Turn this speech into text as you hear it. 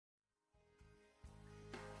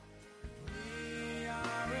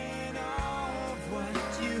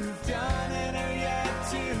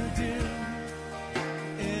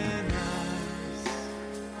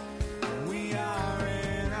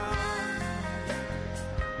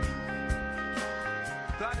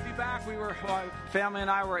back. My family and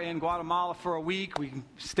I were in Guatemala for a week. We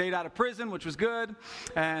stayed out of prison, which was good,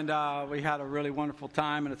 and we had a really wonderful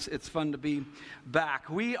time, and it's fun to be back.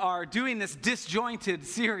 We are doing this disjointed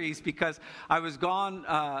series because I was gone.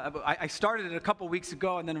 I started it a couple weeks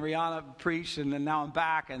ago, and then Rihanna preached, and then now I'm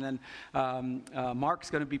back, and then Mark's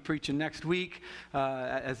going to be preaching next week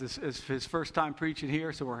as his first time preaching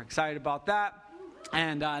here, so we're excited about that.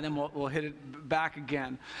 And then we'll hit it back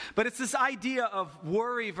again. But it's this idea of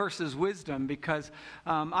worry versus wisdom because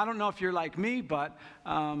I don't know if you're like me, but,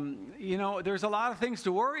 there's a lot of things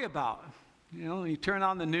to worry about. You turn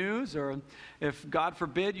on the news, or if, God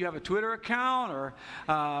forbid, you have a Twitter account, or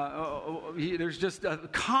there's just a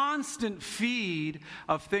constant feed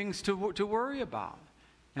of things to worry about.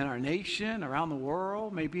 In our nation, around the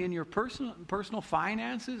world, maybe in your personal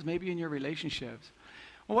finances, maybe in your relationships.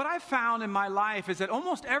 What I've found in my life is that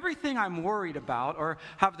almost everything I'm worried about or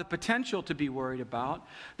have the potential to be worried about,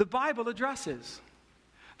 the Bible addresses.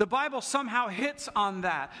 The Bible somehow hits on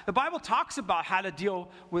that. The Bible talks about how to deal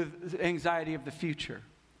with anxiety of the future.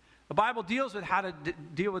 The Bible deals with how to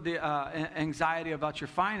deal with the anxiety about your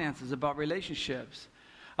finances, about relationships,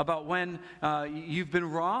 about when you've been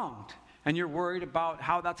wronged and you're worried about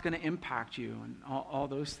how that's going to impact you and all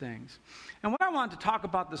those things. And what I wanted to talk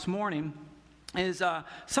about this morning is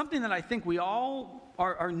something that I think we all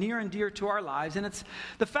are near and dear to our lives, and it's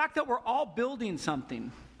the fact that we're all building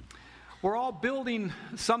something. We're all building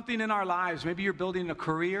something in our lives. Maybe you're building a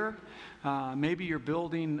career. Maybe you're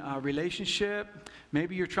building a relationship.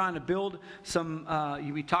 Maybe you're trying to build some,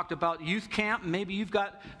 we talked about youth camp. Maybe you've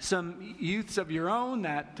got some youths of your own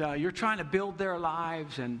that you're trying to build their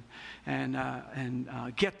lives and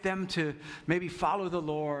get them to maybe follow the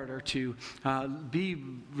Lord or to be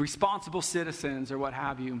responsible citizens or what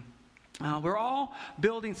have you. We're all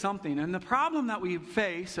building something. And the problem that we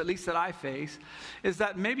face, at least that I face, is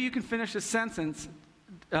that maybe you can finish a sentence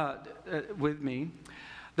with me.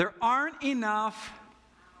 There aren't enough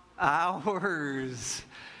hours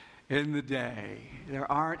in the day. There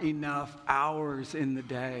aren't enough hours in the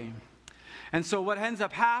day. And so what ends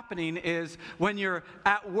up happening is when you're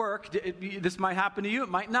at work, this might happen to you, it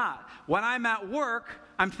might not. When I'm at work,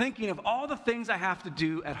 I'm thinking of all the things I have to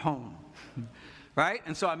do at home. Right?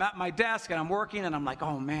 And so I'm at my desk and I'm working and I'm like,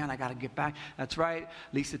 oh man, I got to get back. That's right.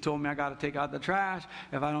 Lisa told me I got to take out the trash.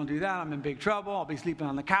 If I don't do that, I'm in big trouble. I'll be sleeping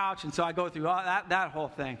on the couch. And so I go through all that whole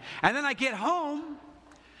thing. And then I get home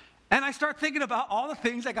and I start thinking about all the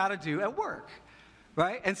things I got to do at work.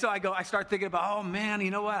 Right? And so I start thinking about, oh man,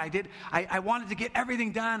 you know what? I wanted to get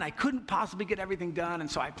everything done. I couldn't possibly get everything done.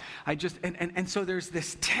 And so and so there's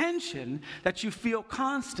this tension that you feel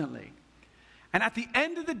constantly. And at the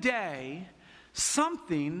end of the day,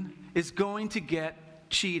 something is going to get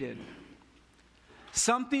cheated.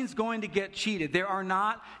 Something's going to get cheated. There are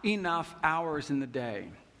not enough hours in the day.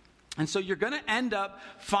 And so you're going to end up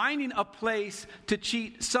finding a place to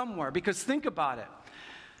cheat somewhere. Because think about it.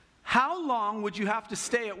 How long would you have to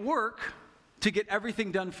stay at work to get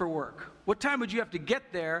everything done for work? What time would you have to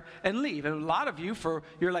get there and leave? And a lot of you,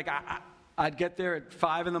 you're like, I'd get there at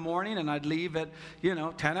 5 in the morning and I'd leave at, 10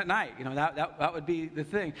 at night. That would be the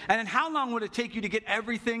thing. And then how long would it take you to get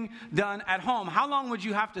everything done at home? How long would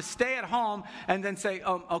you have to stay at home and then say,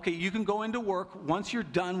 okay, you can go into work once you're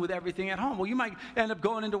done with everything at home? Well, you might end up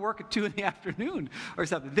going into work at 2 in the afternoon or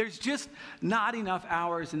something. There's just not enough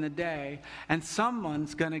hours in the day, and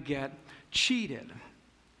someone's going to get cheated.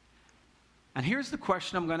 And here's the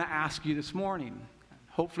question I'm going to ask you this morning.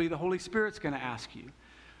 Hopefully the Holy Spirit's going to ask you.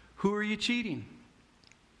 Who are you cheating?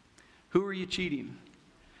 Who are you cheating?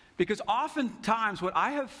 Because oftentimes what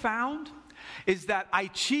I have found is that I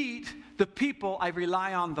cheat the people I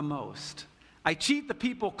rely on the most. I cheat the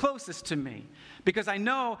people closest to me because I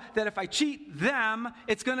know that if I cheat them,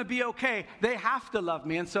 it's going to be okay. They have to love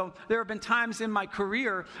me. And so there have been times in my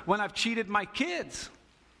career when I've cheated my kids.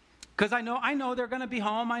 Because I know they're going to be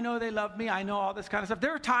home. I know they love me. I know all this kind of stuff.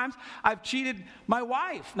 There are times I've cheated my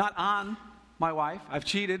wife, not on my wife. I've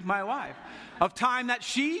cheated my wife of time that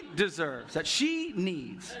she deserves, that she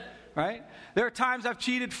needs, right? There are times I've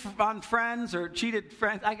cheated on friends or cheated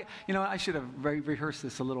friends. I should have rehearsed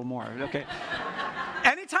this a little more, okay?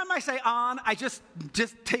 Anytime I say on, I just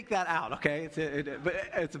take that out, okay?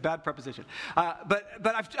 It's a bad preposition.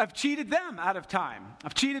 But I've cheated them out of time.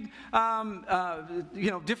 I've cheated,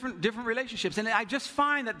 different relationships. And I just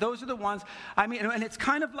find that those are the ones, and it's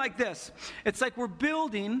kind of like this. It's like we're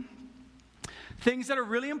building things that are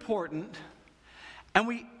really important, and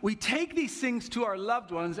we take these things to our loved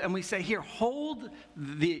ones and we say, here, hold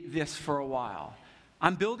this for a while.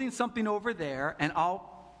 I'm building something over there and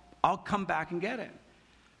I'll come back and get it.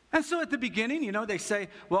 And so at the beginning, they say,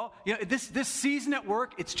 well, this season at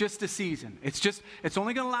work, it's just a season. It's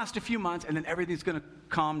only going to last a few months, and then everything's going to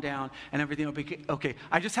calm down, and everything will be okay.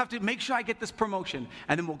 I just have to make sure I get this promotion,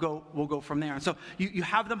 and then we'll go from there. And so you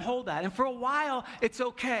have them hold that, and for a while, it's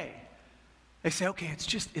okay. They say, okay, it's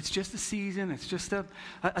just a season, it's just a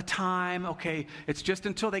time, okay, it's just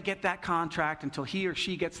until they get that contract, until he or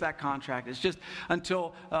she gets that contract, it's just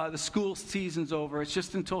until the school season's over, it's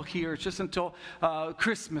just until here, it's just until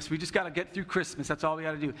Christmas, we just got to get through Christmas, that's all we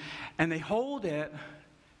got to do. And they hold it,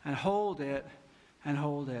 and hold it, and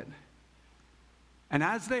hold it. And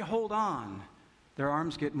as they hold on, their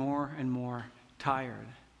arms get more and more tired.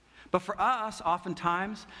 But for us,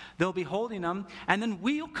 oftentimes, they'll be holding them, and then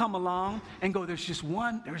we'll come along and go, there's just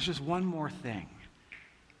one more thing.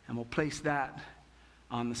 And we'll place that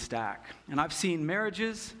on the stack. And I've seen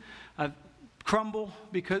marriages crumble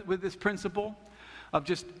with this principle of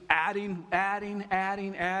just adding.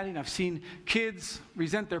 I've seen kids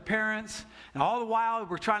resent their parents, and all the while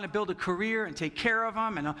we're trying to build a career and take care of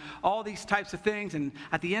them and all these types of things. And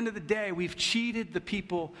at the end of the day, we've cheated the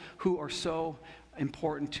people who are so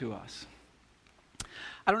important to us.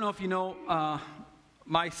 I don't know if you know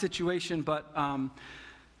my situation, but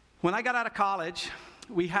when I got out of college,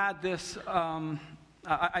 we had this,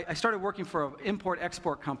 I started working for an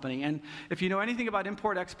import-export company, and if you know anything about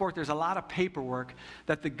import-export, there's a lot of paperwork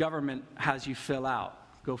that the government has you fill out.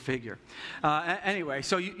 Go figure. Anyway,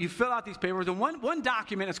 so you fill out these papers, and one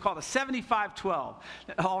document is called a 7512.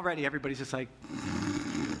 Already everybody's just like,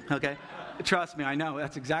 okay? Trust me, I know.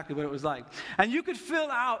 That's exactly what it was like. And you could fill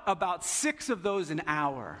out about 6 of those an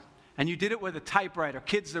hour. And you did it with a typewriter.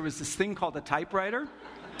 Kids, there was this thing called a typewriter.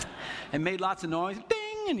 It made lots of noise.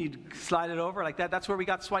 Ding! And you'd slide it over like that. That's where we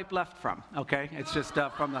got swipe left from. Okay? It's just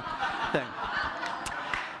from the thing.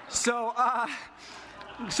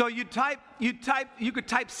 So you could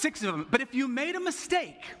type 6 of them. But if you made a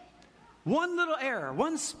mistake, one little error,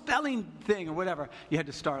 one spelling thing or whatever, you had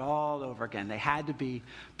to start all over again. They had to be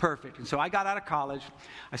perfect. And so I got out of college.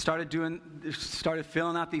 I started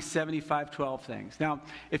filling out these 7512 things. Now,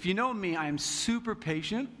 if you know me, I am super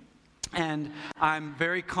patient, and I'm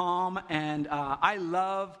very calm, and I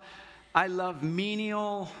love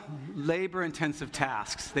menial, labor-intensive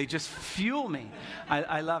tasks. They just fuel me.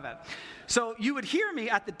 I love it. So you would hear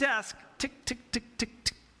me at the desk, tick, tick, tick, tick,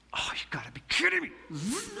 tick. Oh, you got to be kidding me.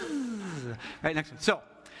 Right next one. So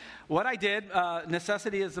what I did,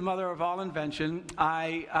 necessity is the mother of all invention.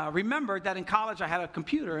 I remembered that in college I had a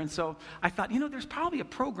computer, and so I thought, there's probably a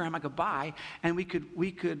program I could buy, and we could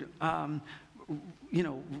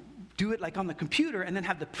do it like on the computer and then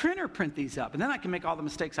have the printer print these up. And then I can make all the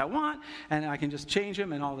mistakes I want, and I can just change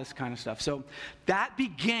them and all this kind of stuff. So that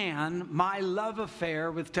began my love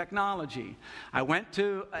affair with technology. I went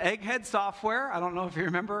to Egghead Software. I don't know if you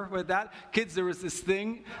remember with that. Kids, there was this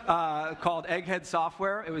thing called Egghead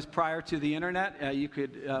Software. It was prior to the internet. You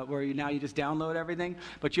could, now you just download everything.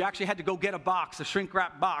 But you actually had to go get a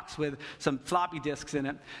shrink-wrap box with some floppy disks in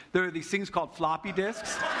it. There are these things called floppy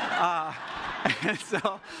disks.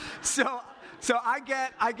 So I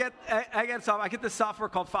get this software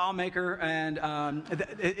called FileMaker, and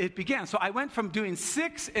it began. So I went from doing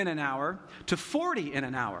 6 in an hour to 40 in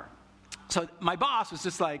an hour. So my boss was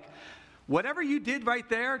just like, whatever you did right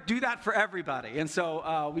there, do that for everybody. And so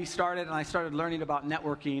I started learning about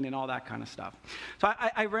networking and all that kind of stuff. So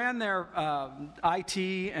I ran their IT,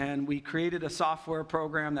 and we created a software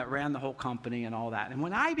program that ran the whole company and all that. And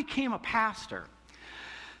when I became a pastor,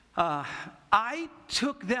 I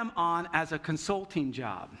took them on as a consulting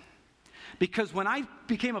job, because when I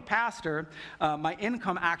became a pastor, my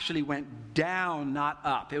income actually went down, not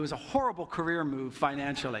up. It was a horrible career move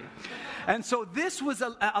financially. And so this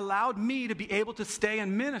allowed me to be able to stay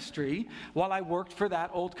in ministry while I worked for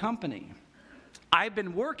that old company. I've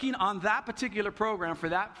been working on that particular program for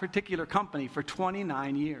that particular company for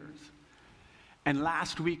 29 years. And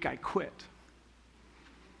last week I quit.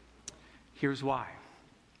 Here's why.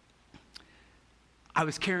 I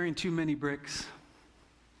was carrying too many bricks.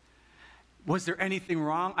 Was there anything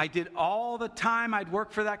wrong? I did all the time I'd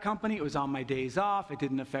worked for that company. It was on my days off. It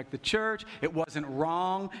didn't affect the church. It wasn't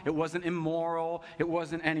wrong. It wasn't immoral. It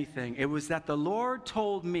wasn't anything. It was that the Lord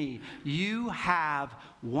told me, you have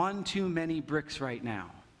one too many bricks right now,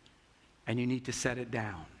 and you need to set it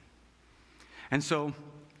down. And so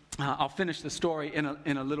I'll finish the story in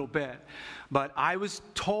a little bit. But I was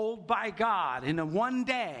told by God in one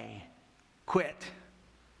day, quit.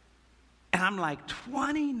 And I'm like,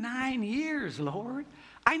 29 years, Lord.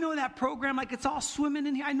 I know that program like it's all swimming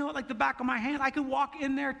in here. I know it like the back of my hand. I could walk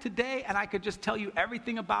in there today and I could just tell you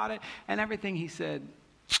everything about it and everything. He said,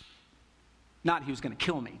 Not he was going to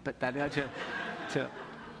kill me, but that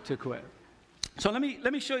to quit. So let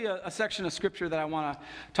me show you a section of scripture that I want to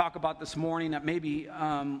talk about this morning that maybe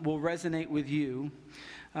will resonate with you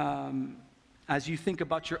as you think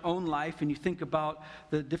about your own life and you think about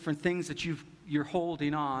the different things that you're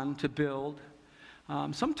holding on to build.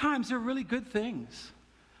 Sometimes they're really good things.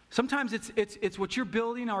 Sometimes it's what you're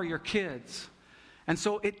building are your kids. And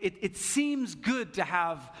so it seems good to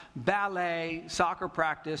have ballet, soccer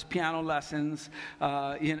practice, piano lessons,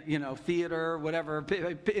 theater, whatever,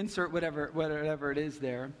 insert whatever it is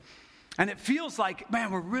there. And it feels like,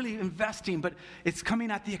 man, we're really investing, but it's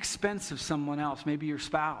coming at the expense of someone else, maybe your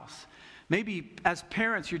spouse. Maybe as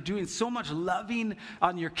parents, you're doing so much loving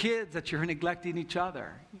on your kids that you're neglecting each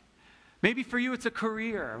other. Maybe for you it's a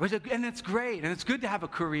career, and it's great, and it's good to have a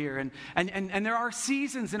career. And there are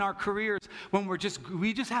seasons in our careers when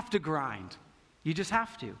we just have to grind. You just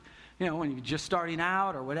have to. When you're just starting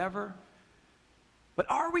out or whatever. But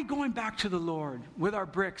are we going back to the Lord with our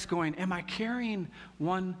bricks going, am I carrying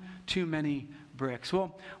one too many bricks?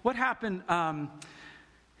 Well, what happened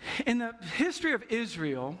in the history of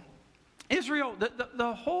Israel,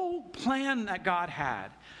 the whole plan that God had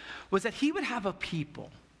was that he would have a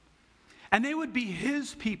people. And they would be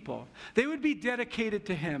his people. They would be dedicated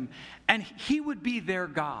to him. And he would be their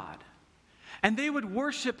God. And they would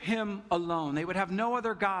worship him alone. They would have no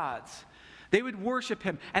other gods. They would worship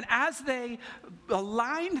him. And as they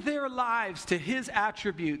aligned their lives to his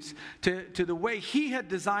attributes, to the way he had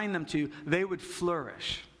designed them to, they would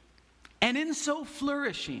flourish. And in so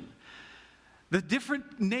flourishing, the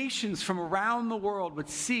different nations from around the world would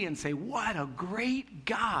see and say, what a great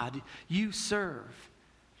God you serve.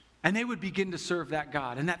 And they would begin to serve that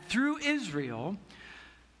God. And that through Israel,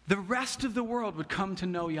 the rest of the world would come to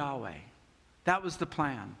know Yahweh. That was the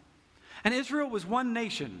plan. And Israel was one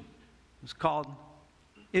nation. It was called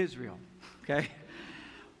Israel. Okay?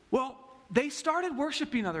 Well, they started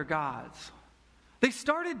worshiping other gods. They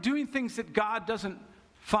started doing things that God doesn't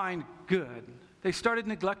find good. They started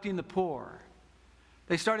neglecting the poor.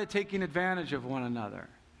 They started taking advantage of one another.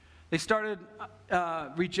 They started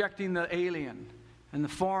rejecting the alien and the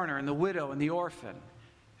foreigner and the widow and the orphan.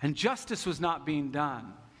 And justice was not being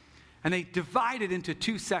done. And they divided into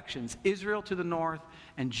two sections, Israel to the north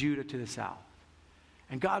and Judah to the south.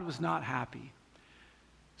 And God was not happy.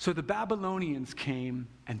 So the Babylonians came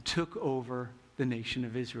and took over the nation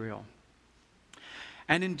of Israel.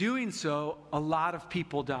 And in doing so, a lot of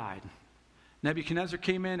people died. Nebuchadnezzar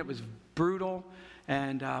came in, it was brutal,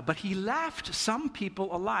 but he left some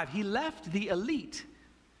people alive. He left the elite,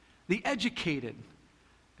 the educated,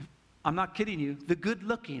 I'm not kidding you, the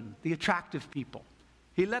good-looking, the attractive people.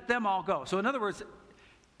 He let them all go. So in other words,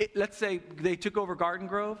 let's say they took over Garden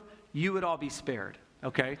Grove, you would all be spared,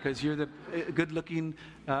 okay? Because you're the good-looking,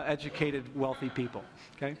 educated, wealthy people,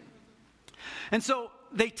 okay? And so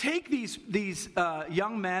they take these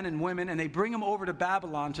young men and women and they bring them over to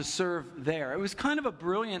Babylon to serve there. It was kind of a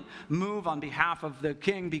brilliant move on behalf of the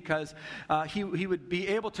king because he would be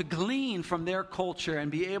able to glean from their culture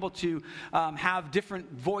and be able to have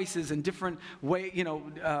different voices and different way,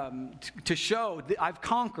 to show I've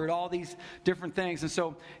conquered all these different things. And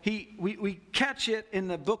so we catch it in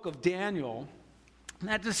the book of Daniel. And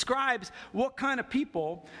that describes what kind of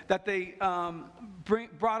people that they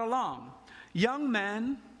brought along. Young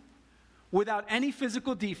men without any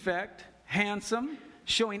physical defect, handsome,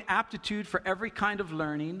 showing aptitude for every kind of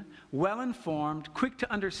learning, well-informed, quick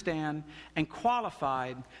to understand, and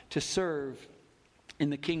qualified to serve in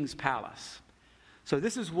the king's palace. So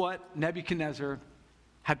this is what Nebuchadnezzar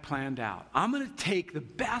had planned out. I'm going to take the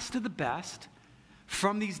best of the best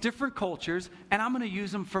from these different cultures, and I'm going to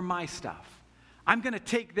use them for my stuff. I'm going to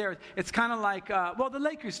take it's kind of like, the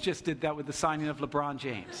Lakers just did that with the signing of LeBron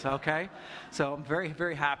James, okay? So I'm very,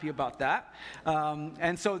 very happy about that.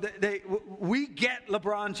 And so we get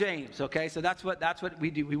LeBron James, okay? So that's what we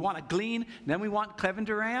do. We want to glean, then we want Kevin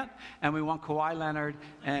Durant, and we want Kawhi Leonard,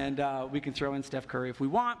 and we can throw in Steph Curry if we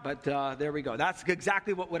want, but there we go. That's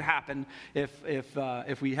exactly what would happen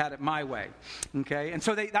if we had it my way, okay? And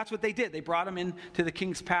so that's what they did. They brought him into the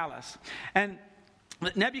king's palace. And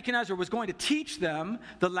Nebuchadnezzar was going to teach them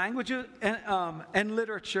the language and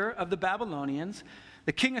literature of the Babylonians.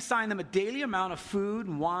 The king assigned them a daily amount of food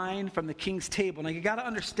and wine from the king's table. Now, you got to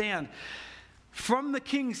understand, from the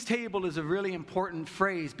king's table is a really important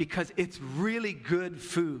phrase because it's really good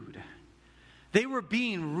food. They were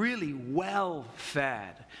being really well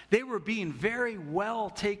fed. They were being very well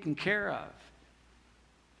taken care of.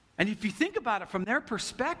 And if you think about it from their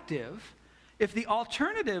perspective, if the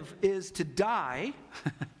alternative is to die,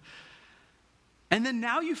 and then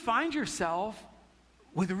now you find yourself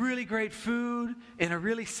with really great food in a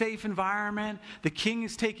really safe environment. The king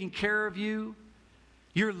is taking care of you.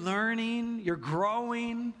 You're learning, you're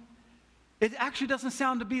growing. It actually doesn't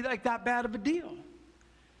sound to be like that bad of a deal.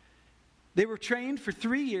 They were trained for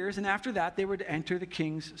 3 years, and after that, they were to enter the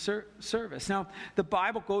king's service. Now, the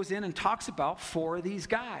Bible goes in and talks about 4 of these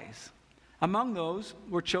guys. Among those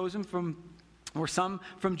were some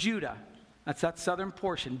from Judah. That's that southern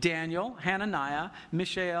portion. Daniel, Hananiah,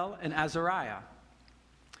 Mishael, and Azariah.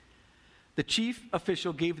 The chief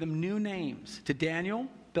official gave them new names. To Daniel,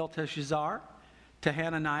 Belteshazzar. To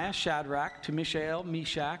Hananiah, Shadrach. To Mishael,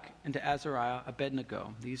 Meshach. And to Azariah,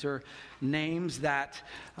 Abednego. These are names that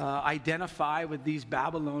identify with these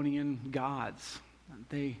Babylonian gods.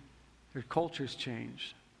 Their cultures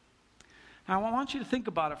changed. Now, I want you to think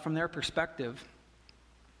about it from their perspective.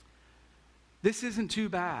 This isn't too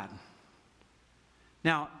bad.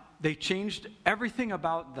 Now, they changed everything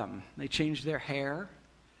about them. They changed their hair.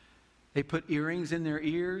 They put earrings in their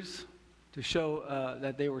ears to show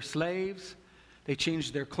that they were slaves. They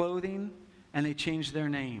changed their clothing, and they changed their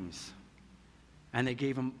names. And they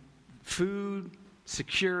gave them food,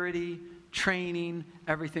 security, training,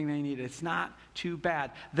 everything they needed. It's not too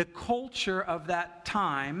bad. The culture of that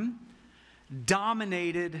time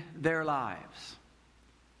dominated their lives.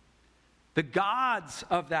 The gods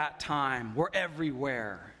of that time were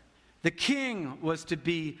everywhere. The king was to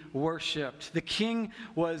be worshipped. The king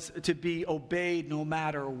was to be obeyed no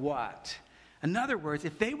matter what. In other words,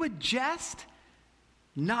 if they would just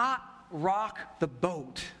not rock the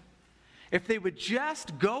boat, if they would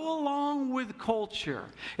just go along with culture,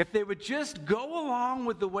 if they would just go along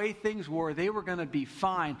with the way things were, they were going to be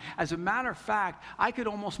fine. As a matter of fact, I could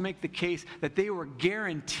almost make the case that they were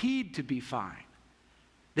guaranteed to be fine.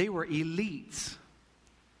 They were elites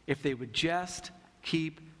if they would just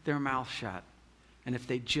keep their mouth shut and if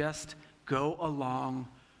they just go along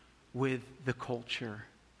with the culture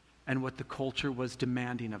and what the culture was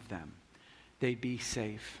demanding of them. They'd be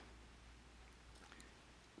safe.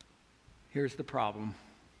 Here's the problem.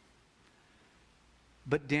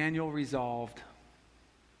 But Daniel resolved.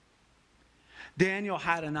 Daniel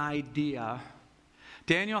had an idea.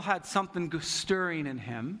 Daniel had something stirring in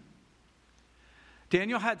him.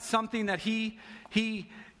 Daniel had something that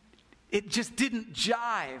it just didn't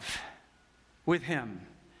jive with him.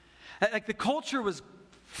 Like the culture was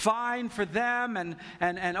fine for them,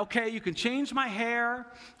 and okay, you can change my hair,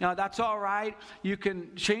 that's all right. You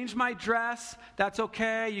can change my dress, that's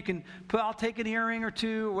okay. I'll take an earring or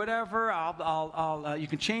two, or whatever. You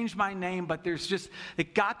can change my name, but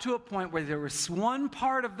it got to a point where there was one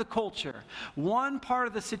part of the culture, one part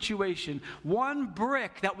of the situation, one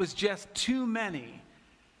brick that was just too many.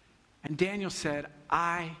 And Daniel said,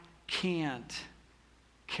 I can't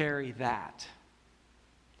carry that.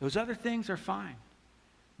 Those other things are fine,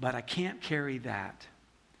 but I can't carry that.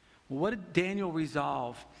 Well, what did Daniel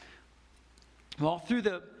resolve? Well, through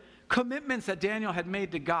the commitments that Daniel had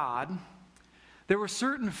made to God, there were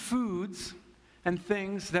certain foods and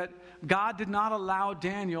things that God did not allow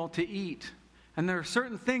Daniel to eat. And there are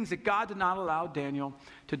certain things that God did not allow Daniel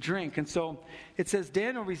to drink. And so it says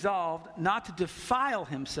Daniel resolved not to defile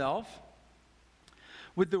himself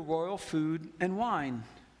with the royal food and wine.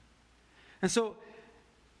 And so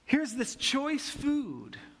here's this choice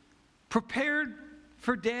food prepared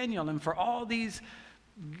for Daniel and for all these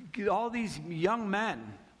young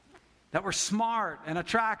men that were smart and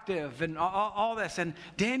attractive and all this. And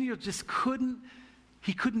Daniel just couldn't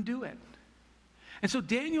do it. And so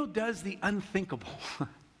Daniel does the unthinkable.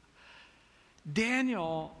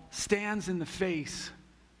 Daniel stands in the face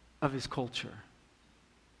of his culture.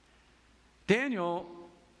 Daniel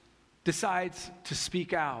decides to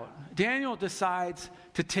speak out. Daniel decides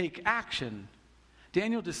to take action.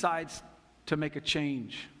 Daniel decides to make a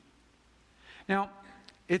change. Now,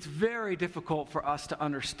 it's very difficult for us to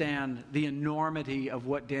understand the enormity of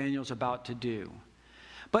what Daniel's about to do.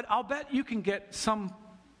 But I'll bet you can get some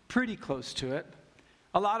pretty close to it.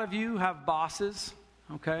 A lot of you have bosses,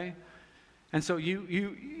 okay? And so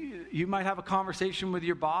you might have a conversation with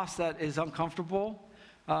your boss that is uncomfortable,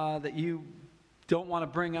 that you don't want to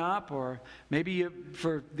bring up, or maybe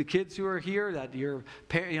for the kids who are here, that you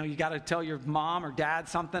got to tell your mom or dad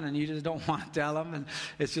something and you just don't want to tell them, and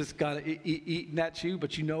it's just got to eating at you,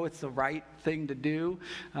 but you know it's the right thing to do.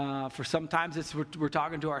 For sometimes we're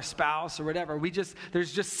talking to our spouse or whatever.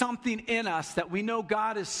 There's just something in us that we know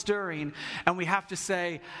God is stirring, and we have to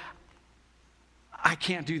say, I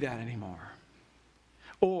can't do that anymore.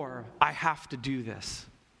 Or I have to do this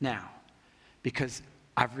now because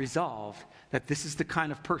I've resolved that this is the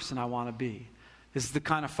kind of person I want to be. This is the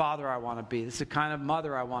kind of father I want to be. This is the kind of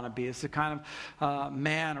mother I want to be. This is the kind of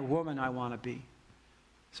man or woman I want to be.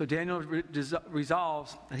 So Daniel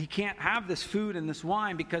resolves that he can't have this food and this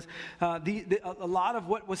wine because a lot of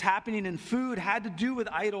what was happening in food had to do with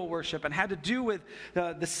idol worship and had to do with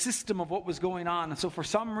the system of what was going on. And so for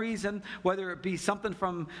some reason, whether it be something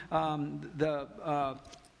from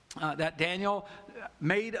that Daniel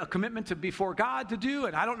made a commitment to before God to do,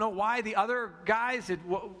 and I don't know why the other guys,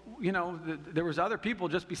 there was other people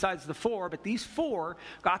just besides the four, but these four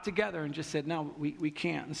got together and just said, no, we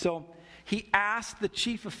can't. And so he asked the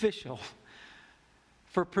chief official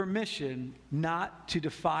for permission not to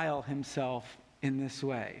defile himself in this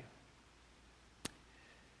way.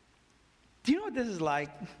 Do you know what this is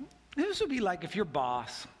like? This would be like if your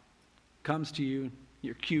boss comes to you,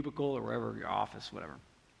 your cubicle or wherever, your office, whatever,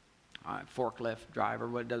 forklift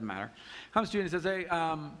driver, it doesn't matter, comes to you and says, hey,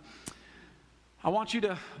 I want you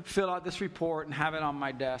to fill out this report and have it on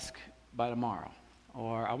my desk by tomorrow.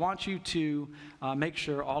 Or I want you to make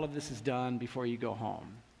sure all of this is done before you go home.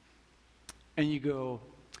 And you go,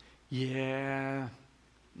 yeah,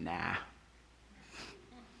 nah.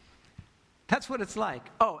 That's what it's like.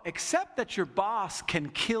 Oh, except that your boss can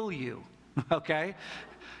kill you, okay?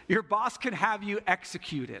 Your boss can have you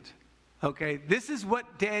executed. Okay, this is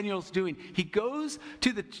what Daniel's doing. He goes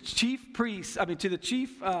to the chief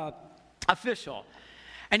official,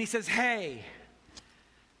 and he says, hey,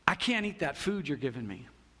 I can't eat that food you're giving me.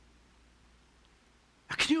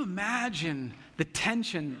 Now, can you imagine the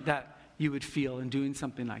tension that you would feel in doing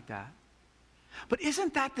something like that? But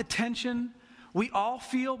isn't that the tension we all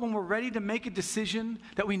feel when we're ready to make a decision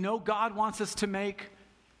that we know God wants us to make,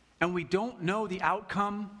 and we don't know the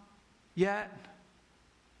outcome yet?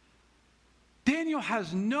 Daniel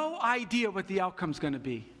has no idea what the outcome's going to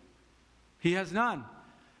be. He has none.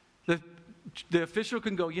 The official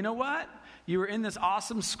can go, you know what? You were in this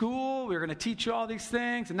awesome school. We were going to teach you all these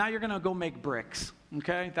things, and now you're going to go make bricks.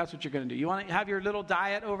 Okay? That's what you're going to do. You want to have your little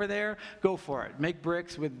diet over there? Go for it. Make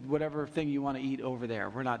bricks with whatever thing you want to eat over there.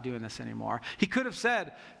 We're not doing this anymore. He could have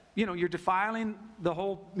said, you're defiling the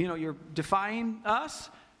whole, you're defying us.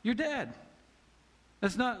 You're dead.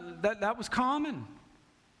 That's not, that was common.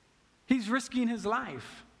 He's risking his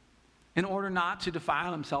life in order not to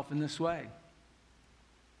defile himself in this way.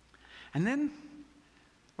 And then,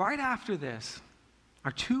 right after this,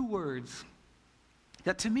 are two words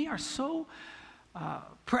that to me are so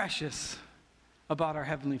precious about our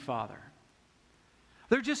Heavenly Father.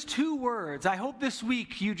 They're just two words. I hope this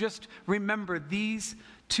week you just remember these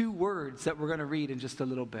two words that we're going to read in just a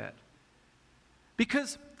little bit.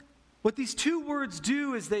 Because what these two words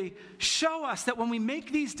do is they show us that when we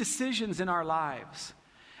make these decisions in our lives,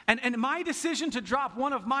 and my decision to drop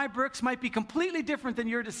one of my bricks might be completely different than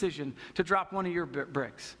your decision to drop one of your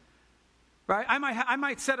bricks. Right? I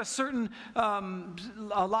might set a certain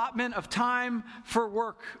allotment of time for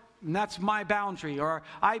work, and that's my boundary. Or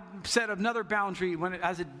I set another boundary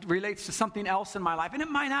as it relates to something else in my life. And it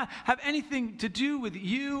might not have anything to do with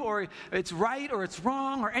you, or it's right or it's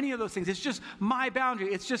wrong, or any of those things. It's just my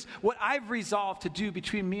boundary. It's just what I've resolved to do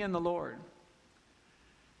between me and the Lord.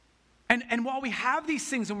 And while we have these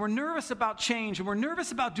things and we're nervous about change and we're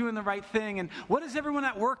nervous about doing the right thing and what is everyone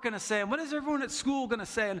at work going to say and what is everyone at school going to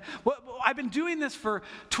say, and I've been doing this for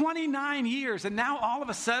 29 years and now all of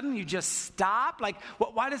a sudden you just stop? Like,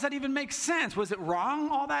 why does that even make sense? Was it wrong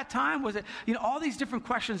all that time? Was it, all these different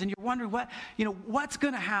questions, and you're wondering what's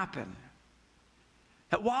going to happen?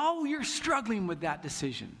 That while you're struggling with that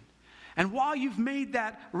decision, and while you've made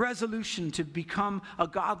that resolution to become a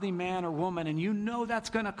godly man or woman, and you know that's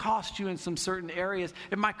going to cost you in some certain areas,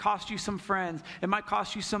 it might cost you some friends, it might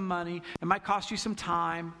cost you some money, it might cost you some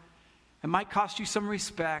time, it might cost you some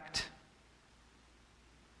respect.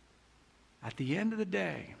 At the end of the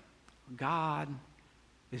day, God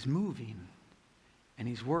is moving and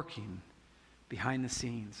He's working behind the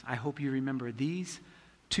scenes. I hope you remember these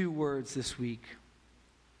two words this week.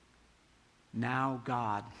 Now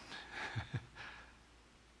God.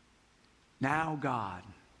 Now God.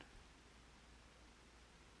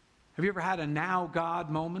 Have you ever had a now God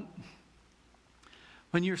moment?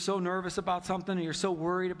 When you're so nervous about something, or you're so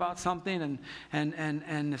worried about something,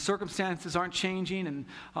 and the circumstances aren't changing, and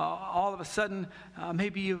all of a sudden,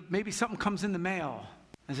 maybe something comes in the mail.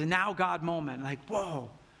 There's a now God moment, like, whoa,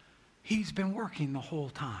 He's been working the whole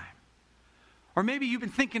time. Or maybe you've been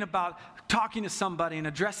thinking about talking to somebody and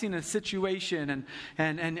addressing a situation,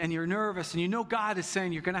 and you're nervous, and God is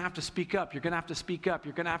saying you're going to have to speak up, you're going to have to speak up,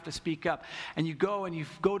 you're going to have to speak up. And you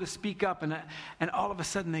go to speak up, and all of a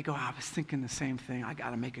sudden they go, I was thinking the same thing, I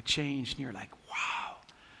got to make a change. And you're like, wow,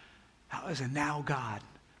 that was a now God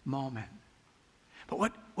moment.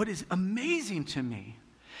 But what is amazing to me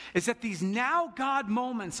is that these now God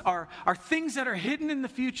moments are things that are hidden in the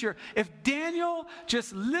future. If Daniel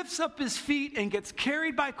just lifts up his feet and gets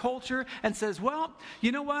carried by culture and says, well,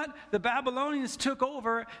 you know what? The Babylonians took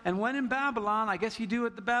over, and when in Babylon, I guess you do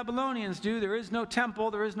what the Babylonians do. There is no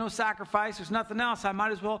temple, there is no sacrifice, there's nothing else. I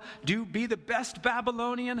might as well be the best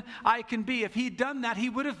Babylonian I can be. If he'd done that, he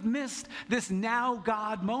would have missed this now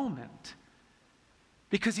God moment,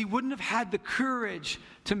 because he wouldn't have had the courage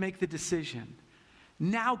to make the decision.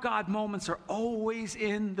 Now God moments are always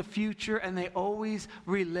in the future, and they always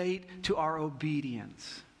relate to our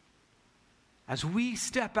obedience. As we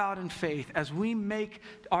step out in faith, as we make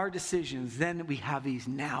our decisions, then we have these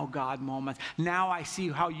now God moments. Now I see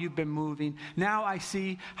how you've been moving. Now I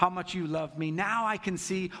see how much you love me. Now I can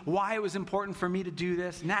see why it was important for me to do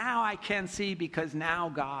this. Now I can see, because now,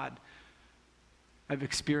 God, I've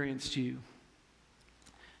experienced you.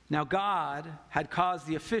 Now God had caused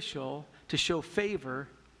the official to show favor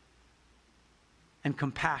and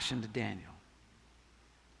compassion to Daniel.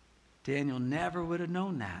 Daniel never would have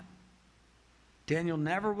known that. Daniel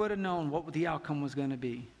never would have known what the outcome was going to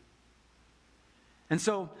be. And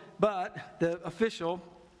so, but the official,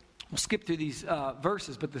 we'll skip through these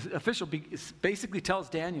verses, but the official basically tells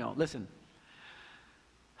Daniel, listen,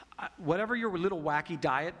 whatever your little wacky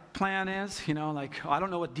diet plan is, like, I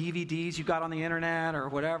don't know what DVDs you got on the internet or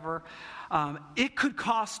whatever, it could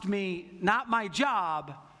cost me not my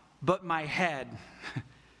job, but my head.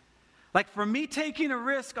 Like, for me taking a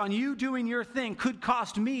risk on you doing your thing could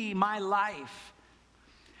cost me my life.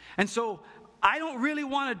 And so I don't really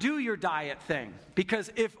want to do your diet thing,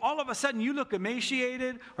 because if all of a sudden you look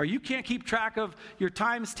emaciated, or you can't keep track of your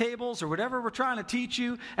times tables or whatever we're trying to teach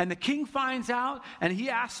you, and the king finds out and he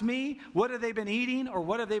asks me, what have they been eating or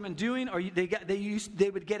what have they been doing, or they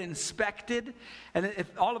would get inspected, and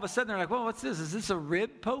if all of a sudden they're like, well, what's this? Is this a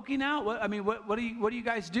rib poking out? What are you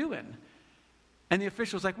guys doing? And the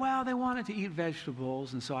official's like, well, they wanted to eat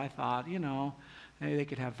vegetables, and so I thought, maybe they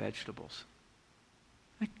could have vegetables.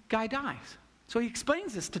 The guy dies. So he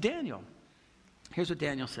explains this to Daniel. Here's what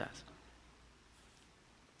Daniel says.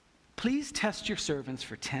 Please test your servants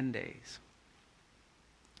for 10 days.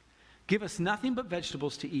 Give us nothing but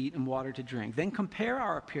vegetables to eat and water to drink. Then compare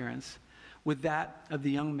our appearance with that of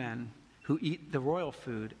the young men who eat the royal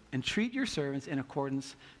food, and treat your servants in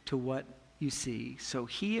accordance to what you see. So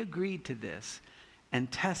he agreed to this and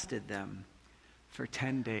tested them for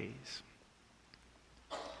 10 days.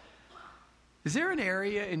 Is there an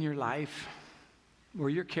area in your life where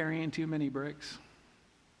you're carrying too many bricks?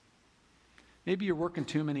 Maybe you're working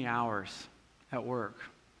too many hours at work.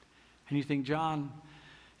 And you think, John,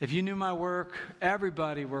 if you knew my work,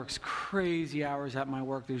 everybody works crazy hours at my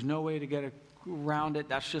work. There's no way to get around it.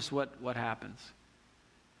 That's just what happens.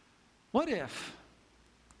 What if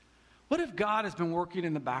God has been working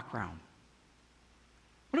in the background?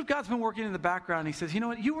 What if God's been working in the background and he says, you know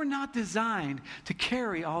what? You were not designed to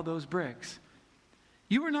carry all those bricks.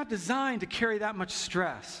 You were not designed to carry that much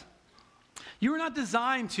stress. You were not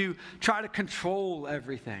designed to try to control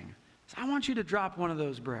everything. So I want you to drop one of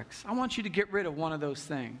those bricks. I want you to get rid of one of those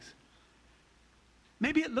things.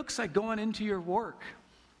 Maybe it looks like going into your work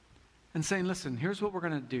and saying, listen, here's what we're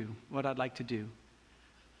going to do, what I'd like to do.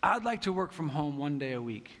 I'd like to work from home one day a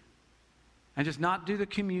week and just not do the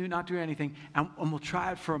commute, not do anything, and we'll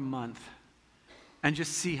try it for a month and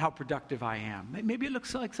just see how productive I am. Maybe it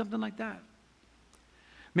looks like something like that.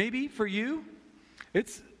 Maybe for you,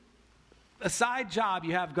 it's a side job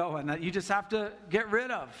you have going that you just have to get rid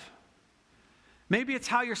of. Maybe it's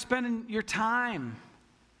how you're spending your time,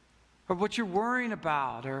 or what you're worrying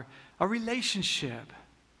about, or a relationship.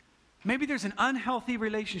 Maybe there's an unhealthy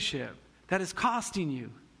relationship that is costing you,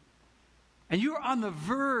 and you're on the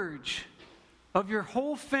verge of your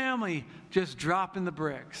whole family just dropping the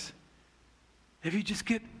bricks. If you just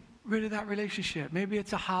get rid of that relationship, maybe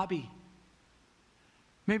it's a hobby.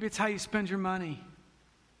 Maybe it's how you spend your money.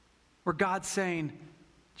 Or God's saying,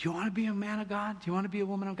 do you want to be a man of God? Do you want to be a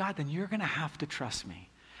woman of God? Then you're going to have to trust me.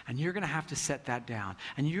 And you're going to have to set that down.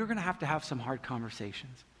 And you're going to have some hard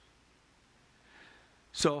conversations.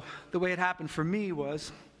 So the way it happened for me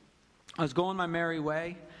was, I was going my merry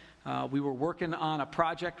way. We were working on a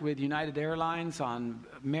project with United Airlines on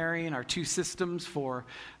marrying our two systems for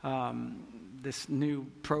this new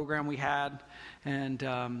program we had, and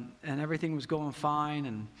everything was going fine,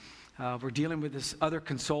 and we're dealing with this other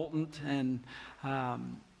consultant, and I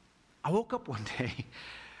woke up one day.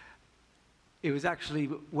 It was actually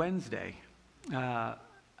Wednesday, last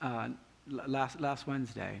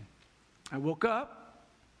Wednesday. I woke up,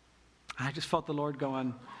 and I just felt the Lord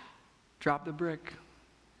going, drop the brick.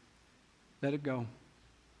 Let it go.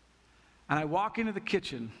 And I walk into the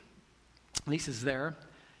kitchen. Lisa's there.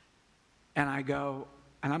 And I go,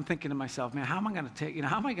 and I'm thinking to myself, man, how am I going to take,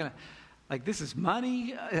 how am I going to, like, this is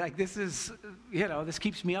money. Like, this is, this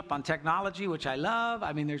keeps me up on technology, which I love.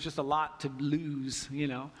 I mean, there's just a lot to lose,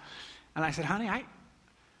 And I said, honey,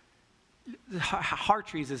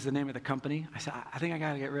 Hartrees is the name of the company. I said, I think I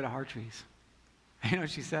got to get rid of Hartrees. You know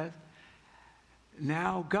what she said?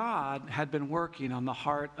 Now God had been working on the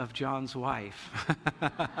heart of John's wife.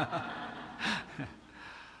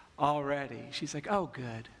 Already. She's like, oh,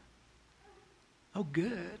 good. Oh,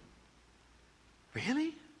 good.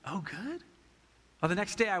 Really? Oh, good. Well, the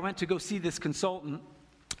next day I went to go see this consultant,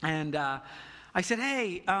 and I said,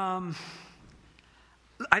 hey, I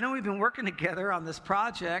know we've been working together on this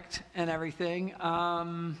project and everything.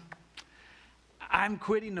 I'm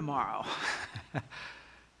quitting tomorrow.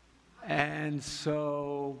 And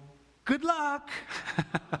so, good luck.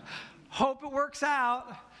 Hope it works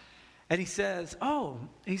out. And he says,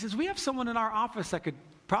 we have someone in our office that could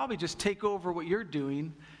probably just take over what you're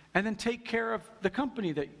doing and then take care of the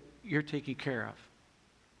company that you're taking care of.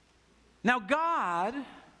 Now, God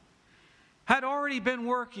had already been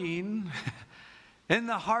working in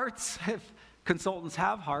the hearts, if consultants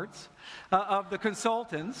have hearts, of the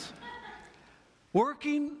consultants,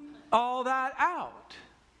 working all that out.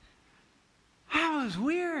 That was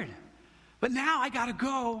weird. But now I got to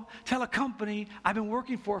go tell a company I've been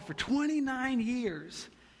working for 29 years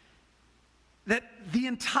that the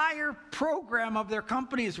entire program of their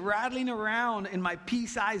company is rattling around in my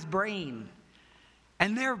pea-sized brain.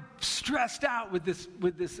 And they're stressed out with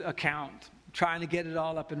this account, trying to get it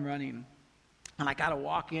all up and running. And I got to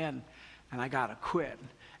walk in, and I got to quit.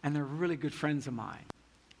 And they're really good friends of mine.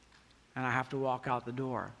 And I have to walk out the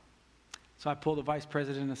door. So I pull the vice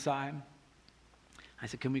president aside. I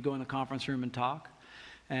said, can we go in the conference room and talk?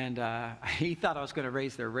 And he thought I was going to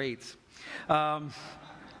raise their rates.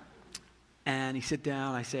 And he sit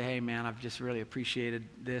down. I say, hey, man, I've just really appreciated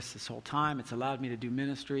this whole time. It's allowed me to do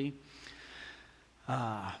ministry.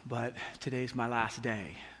 But today's my last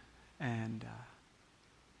day. And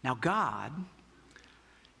now God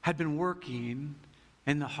had been working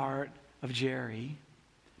in the heart of Jerry.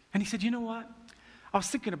 And he said, you know what? I was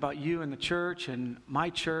thinking about you and the church and my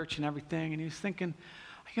church and everything. And he was thinking,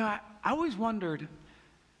 I always wondered,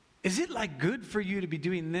 is it like good for you to be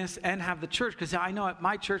doing this and have the church? Because I know at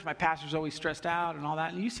my church, my pastor's always stressed out and all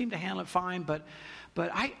that. And you seem to handle it fine. But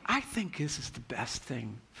I think this is the best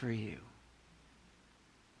thing for you.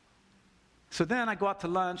 So then I go out to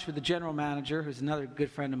lunch with the general manager, who's another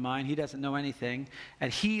good friend of mine. He doesn't know anything. And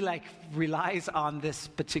he relies on this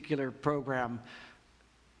particular program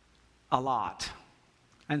a lot.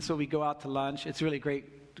 And so we go out to lunch. It's really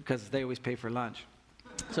great because they always pay for lunch.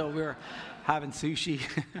 So we're having sushi.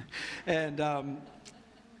 And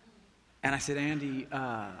I said, Andy,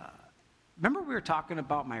 remember we were talking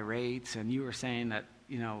about my rates, and you were saying that,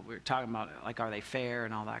 we were talking about, are they fair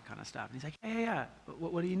and all that kind of stuff. And he's like, yeah.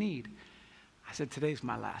 What do you need? I said, today's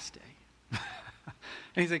my last day. And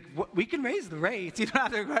he's like, we can raise the rates. You don't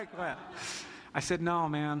have to go, well. I said, no,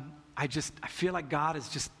 man. I feel like God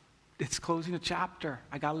is it's closing a chapter.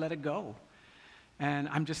 I got to let it go. And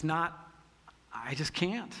I just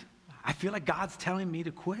can't. I feel like God's telling me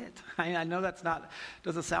to quit. I know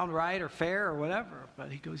doesn't sound right or fair or whatever.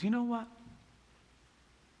 But he goes, you know what?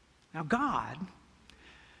 Now God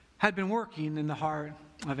had been working in the heart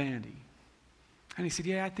of Andy. And he said,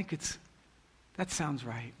 yeah, I think that sounds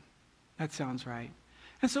right. That sounds right.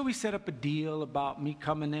 And so we set up a deal about me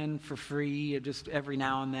coming in for free just every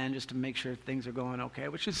now and then just to make sure things are going okay,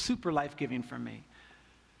 which is super life-giving for me.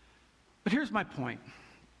 But here's my point.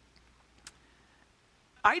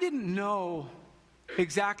 I didn't know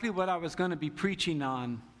exactly what I was going to be preaching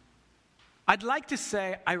on. I'd like to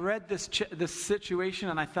say I read this situation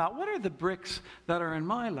and I thought, what are the bricks that are in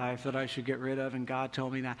my life that I should get rid of? And God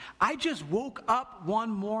told me that. I just woke up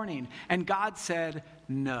one morning and God said,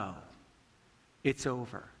 no, it's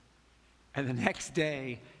over. And the next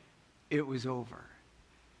day, it was over.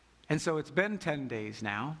 And so it's been 10 days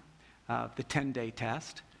now, the 10-day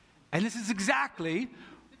test. And this is exactly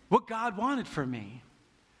what God wanted for me.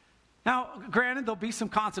 Now, granted, there'll be some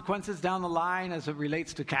consequences down the line as it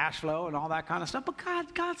relates to cash flow and all that kind of stuff, but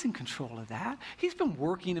God's in control of that. He's been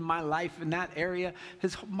working in my life in that area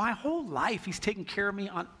my whole life. He's taken care of me.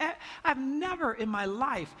 I've never in my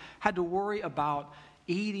life had to worry about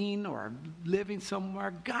eating or living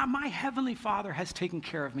somewhere. God, my Heavenly Father has taken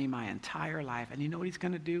care of me my entire life. And you know what He's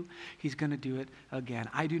going to do? He's going to do it again.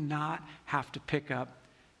 I do not have to pick up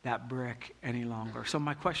that brick any longer. So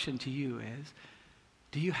my question to you is,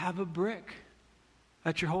 do you have a brick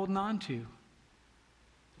that you're holding on to?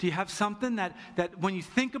 Do you have something that when you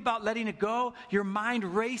think about letting it go, your mind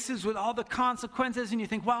races with all the consequences and you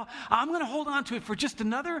think, well, I'm going to hold on to it for just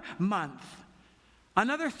another month,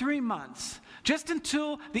 another 3 months, just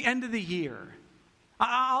until the end of the year.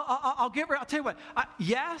 I'll tell you what,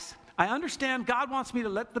 yes, I understand God wants me to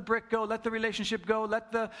let the brick go, let the relationship go,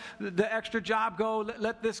 let the extra job go,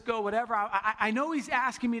 let this go, whatever. I know he's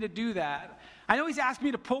asking me to do that. I know he's asking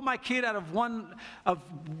me to pull my kid out of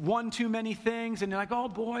one too many things. And you're like, oh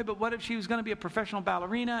boy, but what if she was going to be a professional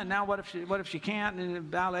ballerina? And now what if she can't and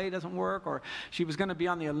ballet doesn't work? Or she was going to be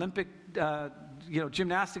on the Olympic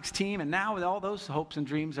gymnastics team, and now all those hopes and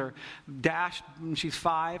dreams are dashed when she's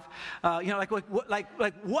 5.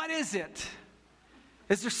 What is it?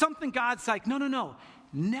 Is there something God's like, no,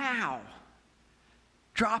 now.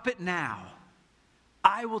 Drop it now.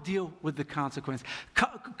 I will deal with the consequence.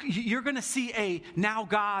 You're going to see a now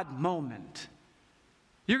God moment.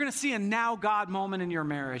 You're going to see a now God moment in your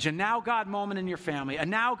marriage, a now God moment in your family, a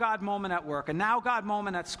now God moment at work, a now God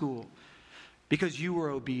moment at school, because you were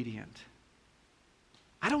obedient.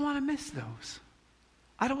 I don't want to miss those.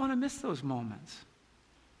 I don't want to miss those moments.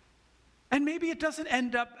 And maybe it doesn't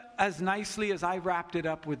end up as nicely as I wrapped it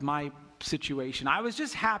up with my situation. I was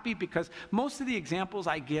just happy because most of the examples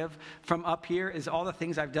I give from up here is all the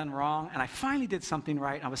things I've done wrong, and I finally did something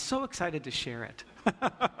right, and I was so excited to share it.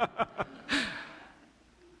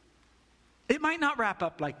 It might not wrap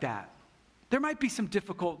up like that. There might be some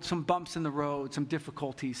bumps in the road, some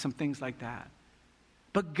difficulties, some things like that.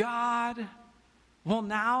 But God will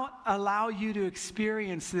now allow you to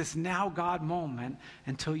experience this now God moment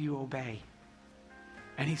until you obey.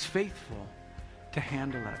 And he's faithful to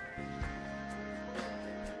handle it.